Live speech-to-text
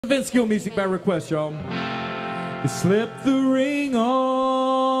Vince Gill music by request, y'all. He slipped the ring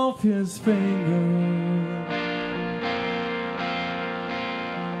off his finger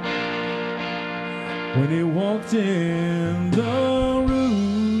when he walked in the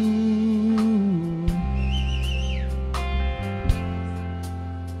room,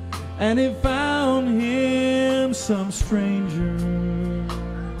 and he found him some stranger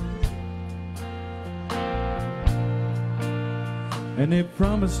and he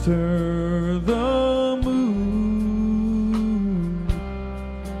promised her the moon.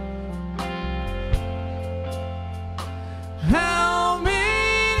 How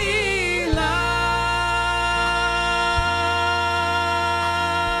many lies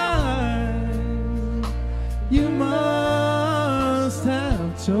you must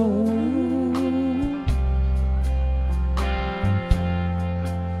have told?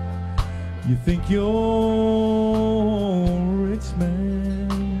 You think you're rich man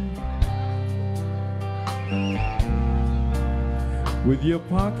with your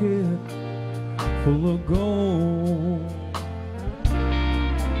pocket full of gold,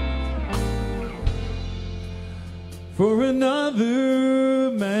 for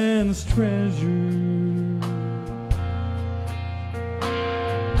another man's treasure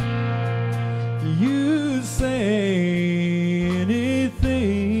you say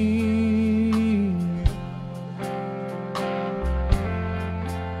anything,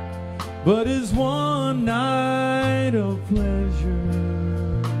 but is one night of pleasure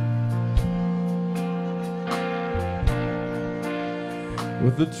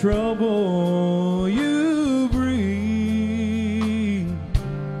with the trouble you bring.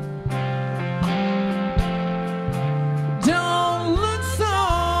 Don't look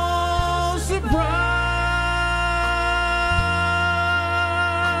so surprised,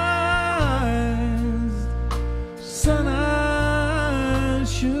 son, I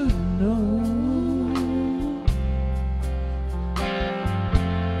should know.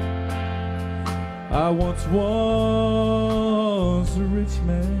 I once was a rich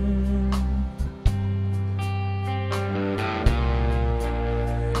man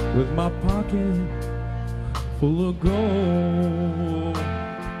with my pocket full of gold.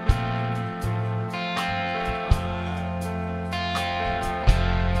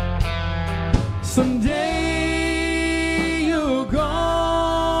 Someday you're gonna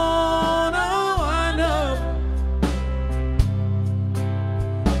wind up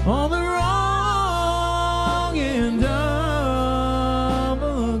on the wrong end of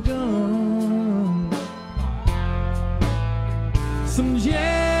a gun. Some jealous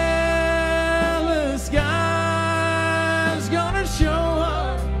guy's gonna show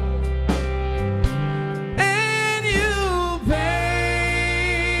up, and you'll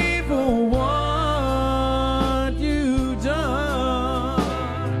pay for what you've done.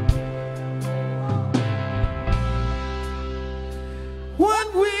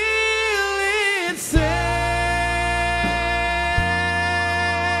 What will it say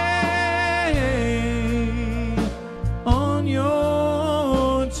on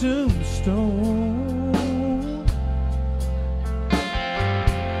your tombstone?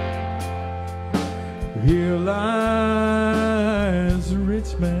 Here lies a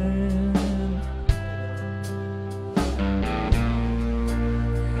rich man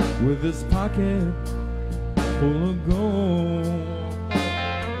with his pocket full of gold.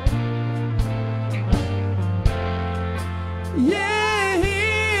 Yeah,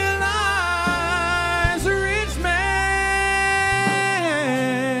 here lies a rich man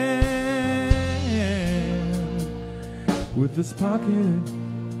with his pocket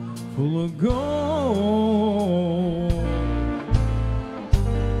full of gold.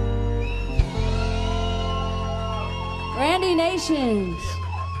 Randy Nations.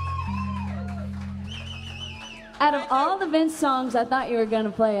 Out of all the Vince songs I thought you were going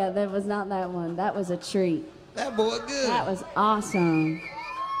to play, that was not that one. That was a treat. That boy good. That was awesome.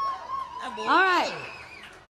 That boy All right. good.